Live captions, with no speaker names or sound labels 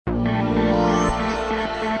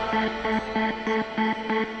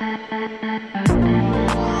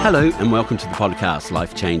Hello and welcome to the podcast,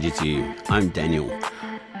 Life Changes You. I'm Daniel.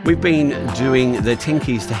 We've been doing the 10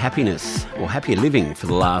 Keys to Happiness, or Happier Living, for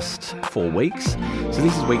the last 4 weeks. So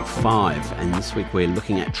this is week 5, and this week we're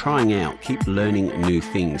looking at trying out, keep learning new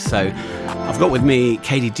things. So I've got with me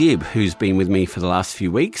Katie Dibb, who's been with me for the last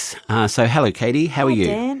few weeks. So hello, Katie. How are you?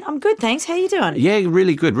 Dan, I'm good, thanks. How are you doing? Yeah,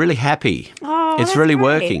 really good, really happy. Oh, it's that's really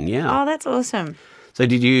great. working, yeah. Oh, that's awesome. So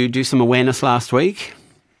did you do some awareness last week?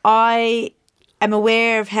 I am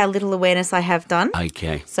aware of how little awareness I have done.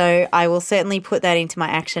 Okay. So I will certainly put that into my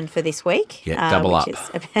action for this week. Yeah, double up.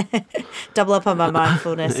 Double up on my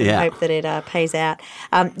mindfulness and Yeah. hope that it pays out.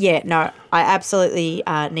 I absolutely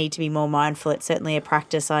need to be more mindful. It's certainly a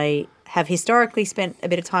practice I have historically spent a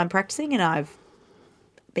bit of time practicing, and I've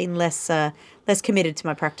been less committed to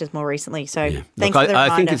my practice more recently. So thanks for the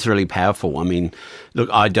reminder. I think it's really powerful. I mean, look,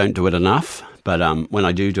 I don't do it enough, but when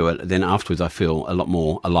I do it, then afterwards I feel a lot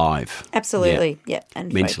more alive. Absolutely, yeah,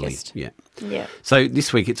 and mentally, focused. yeah. Yeah. So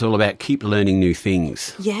this week it's all about keep learning new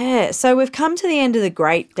things. Yeah. So we've come to the end of the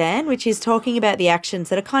great, Dan, which is talking about the actions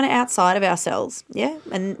that are kind of outside of ourselves. Yeah.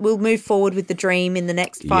 And we'll move forward with the dream in the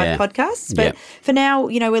next 5 podcasts. But for now,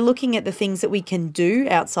 we're looking at the things that we can do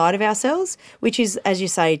outside of ourselves, which is, as you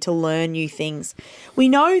say, to learn new things. We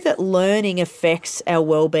know that learning affects our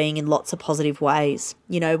well-being in lots of positive ways.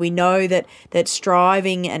 We know that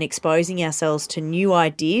striving and exposing ourselves to new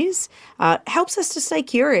ideas helps us to stay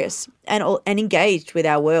curious and engaged with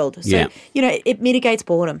our world. So, it mitigates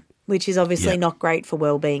boredom, which is obviously not great for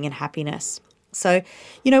well-being and happiness. So,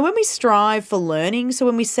 when we strive for learning, so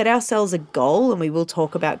when we set ourselves a goal, and we will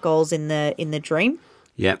talk about goals in the dream.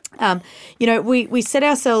 Yep. We set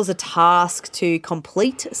ourselves a task to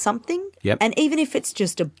complete something. Yep. And even if it's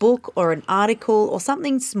just a book or an article or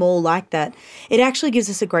something small like that, it actually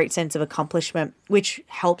gives us a great sense of accomplishment, which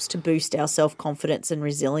helps to boost our self-confidence and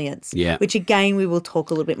resilience. Yeah. Which, again, we will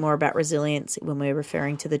talk a little bit more about resilience when we're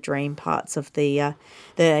referring to the dream parts of the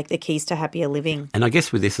keys to happier living. And I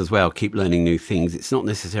guess with this as well, keep learning new things. It's not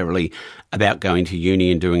necessarily about going to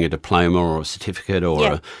uni and doing a diploma or a certificate or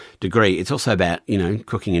a degree. It's also about,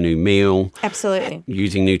 cooking a new meal. Absolutely.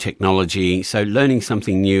 Using new technology. So learning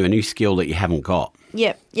something new, a new skill that you haven't got.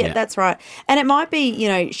 Yeah, that's right. And it might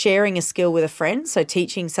be, sharing a skill with a friend, so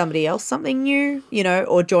teaching somebody else something new,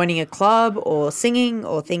 or joining a club or singing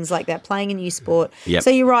or things like that, playing a new sport. Yep. So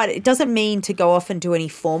you're right, it doesn't mean to go off and do any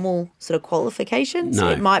formal sort of qualifications. No.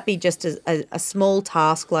 It might be just a small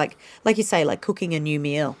task like you say, like cooking a new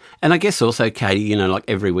meal. And I guess also, Katie, like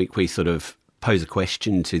every week we sort of pose a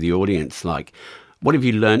question to the audience, like, what have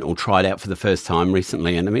you learnt or tried out for the first time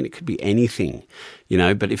recently? And I mean, it could be anything,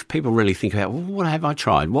 but if people really think about, well, what have I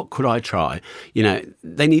tried? What could I try?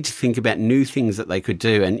 They need to think about new things that they could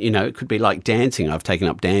do. And, it could be like dancing. I've taken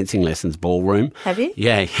up dancing lessons, ballroom. Have you?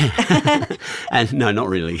 Yeah. And no, not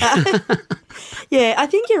really. Yeah, I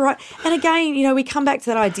think you're right. And again, we come back to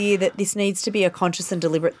that idea that this needs to be a conscious and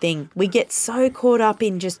deliberate thing. We get so caught up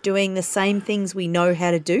in just doing the same things we know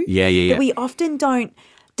how to do. Yeah. That we often don't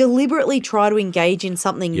deliberately try to engage in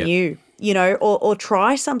something new, or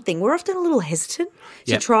try something. We're often a little hesitant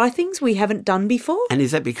to try things we haven't done before. And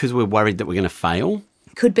is that because we're worried that we're going to fail?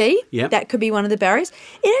 Could be. Yep. That could be one of the barriers.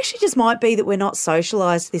 It actually just might be that we're not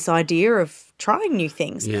socialised this idea of trying new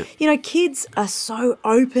things. Yeah. Kids are so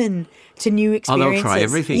open to new experiences. They'll try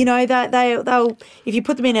everything. They'll if you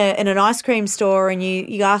put them in an ice cream store and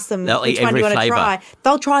you ask them which one do you want to try,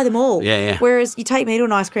 they'll try them all. Yeah. Whereas you take me to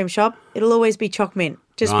an ice cream shop, it'll always be choc mint.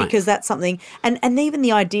 Just Right. because that's something, and even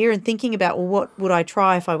the idea and thinking about, well, what would I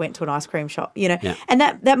try if I went to an ice cream shop, and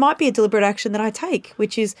that might be a deliberate action that I take,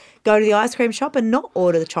 which is go to the ice cream shop and not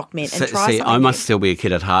order the choc mint and try something I must new. still be a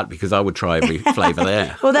kid at heart because I would try every flavour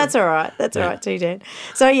there. Well, that's all right. That's all right too, Dan.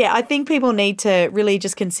 So, I think people need to really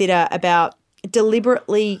just consider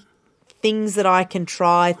deliberately things that I can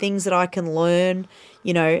try, things that I can learn,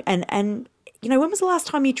 and when was the last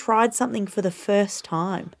time you tried something for the first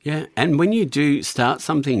time? Yeah, and when you do start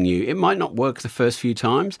something new, it might not work the first few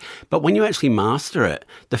times, but when you actually master it,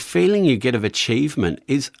 the feeling you get of achievement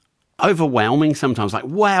is overwhelming sometimes, like,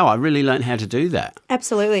 wow, I really learned how to do that.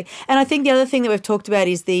 Absolutely. And I think the other thing that we've talked about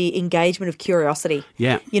is the engagement of curiosity.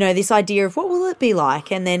 Yeah. This idea of what will it be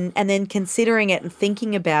like, and then considering it and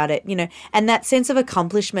thinking about it, and that sense of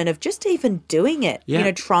accomplishment of just even doing it,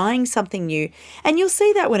 trying something new. And you'll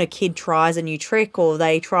see that when a kid tries a new trick or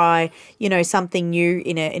they try, something new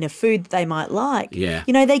in a food that they might like. Yeah.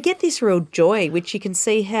 They get this real joy, which you can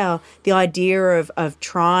see how the idea of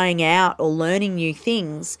trying out or learning new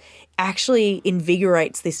things actually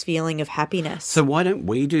invigorates this feeling of happiness. So why don't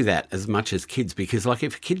we do that as much as kids? Because like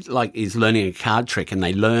if a kid like is learning a card trick and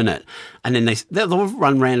they learn it, and then they'll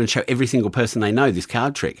run around and show every single person they know this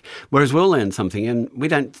card trick, whereas we'll learn something and we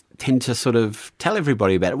don't tend to sort of tell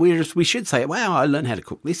everybody about it. We should say, wow, I learned how to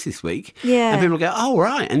cook this week. Yeah. And people go, oh,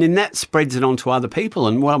 right. And then that spreads it on to other people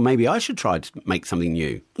and, well, maybe I should try to make something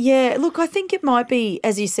new. Yeah, look, I think it might be,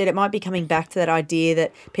 as you said, it might be coming back to that idea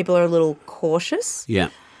that people are a little cautious. Yeah.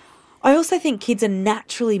 I also think kids are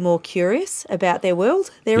naturally more curious about their world.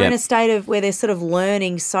 They're in a state of where they're sort of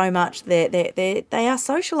learning so much. They are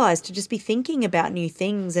socialised to just be thinking about new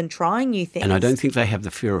things and trying new things. And I don't think they have the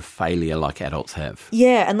fear of failure like adults have.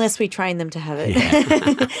 Yeah, unless we train them to have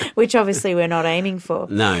it, which obviously we're not aiming for.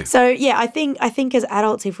 No. So yeah, I think as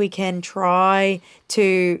adults, if we can try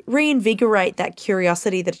to reinvigorate that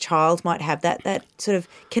curiosity that a child might have, that sort of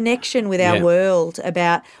connection with our world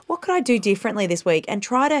about what could I do differently this week, and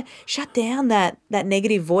try to shut down that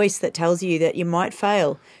negative voice that tells you that you might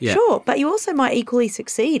fail. Yeah. Sure, but you also might equally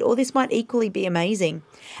succeed, or this might equally be amazing.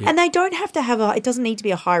 Yeah. And they don't have to it doesn't need to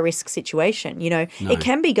be a high-risk situation, No. It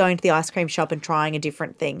can be going to the ice cream shop and trying a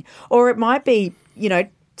different thing. Or it might be,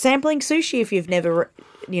 sampling sushi if you've never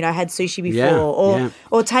had sushi before,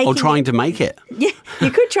 or taking... Or trying to make it. Yeah,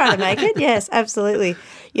 you could try to make it, yes, absolutely.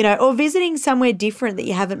 Or visiting somewhere different that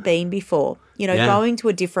you haven't been before, going to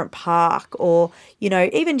a different park, or,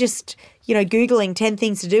 even just, Googling 10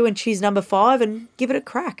 things to do and choose number 5 and give it a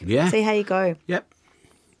crack. Yeah. See how you go. Yep.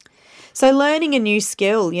 So learning a new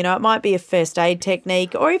skill, it might be a first aid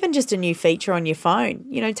technique or even just a new feature on your phone,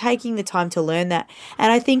 taking the time to learn that.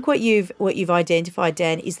 And I think what you've identified,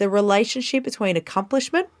 Dan, is the relationship between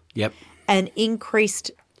accomplishment and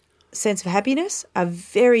increased sense of happiness are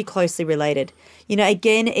very closely related.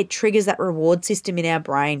 Again, it triggers that reward system in our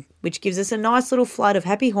brain, which gives us a nice little flood of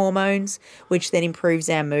happy hormones, which then improves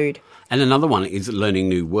our mood. And another one is learning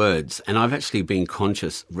new words. And I've actually been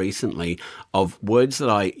conscious recently of words that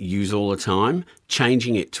I use all the time,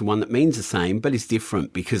 changing it to one that means the same but is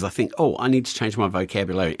different, because I think, I need to change my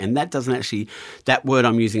vocabulary. And that word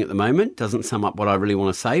I'm using at the moment doesn't sum up what I really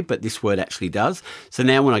want to say, but this word actually does. So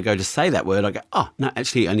now when I go to say that word, I go, no,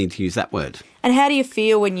 actually I need to use that word. And how do you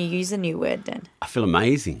feel when you use a new word, Dan? I feel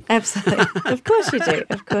amazing. Absolutely. Of course you do.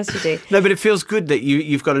 Of course you do. No, but it feels good that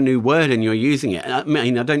you've got a new word and you're using it. I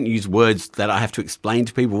mean, I don't use words that I have to explain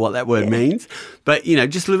to people what that word means, but,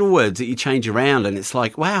 just little words that you change around and it's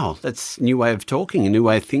like, wow, that's a new way of talking, a new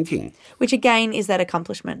way of thinking. Which, again, is that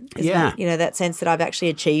accomplishment, isn't it? That sense that I've actually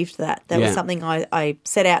achieved that. That was something I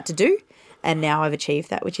set out to do. And now I've achieved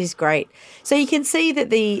that, which is great. So you can see that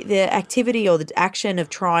the activity or the action of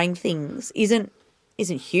trying things isn't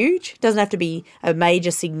huge. It doesn't have to be a major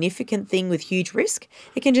significant thing with huge risk.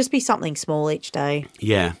 It can just be something small each day.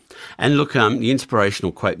 Yeah. And look, the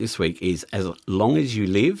inspirational quote this week is, as long as you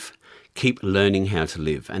live, keep learning how to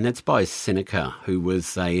live. And that's by Seneca, who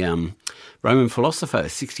was a Roman philosopher,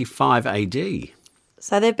 65 AD.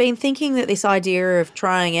 So they've been thinking that this idea of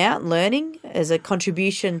trying out and learning as a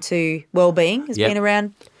contribution to well-being has been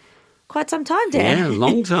around quite some time, Dan. Yeah, a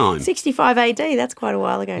long time. 65 AD, that's quite a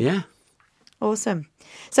while ago. Yeah. Awesome.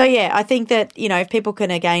 So, I think that, if people can,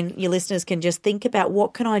 again, your listeners can just think about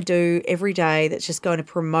what can I do every day that's just going to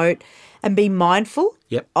promote and be mindful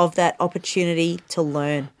of that opportunity to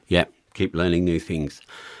learn. Yep, keep learning new things.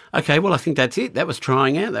 Okay, well, I think that's it. That was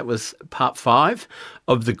Trying Out. That was part 5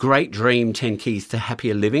 of the Great Dream 10 Keys to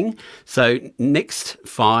Happier Living. So next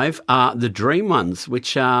 5 are the dream ones,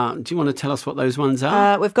 which are, do you want to tell us what those ones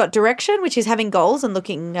are? We've got direction, which is having goals and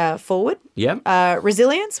looking forward. Yep.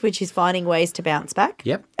 Resilience, which is finding ways to bounce back.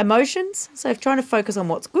 Yep. Emotions, so trying to focus on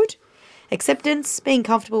what's good. Acceptance, being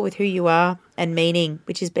comfortable with who you are, and meaning,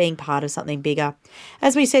 which is being part of something bigger.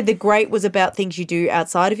 As we said, the great was about things you do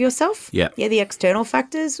outside of yourself. Yeah. Yeah, the external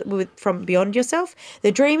factors from beyond yourself.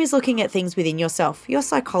 The dream is looking at things within yourself, your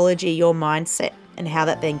psychology, your mindset, and how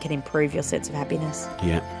that then can improve your sense of happiness.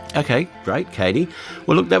 Yeah. Okay, great, Katie.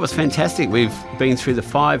 Well, look, that was fantastic. We've been through the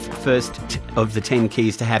 5 first of the 10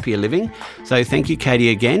 keys to happier living. So thank you, Katie,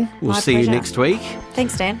 again. We'll see you next week.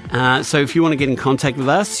 Thanks, Dan. So if you want to get in contact with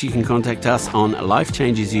us, you can contact us on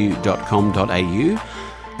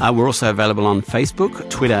lifechangesyou.com.au. We're also available on Facebook,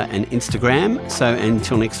 Twitter and Instagram. So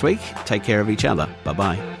until next week, take care of each other.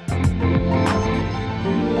 Bye-bye.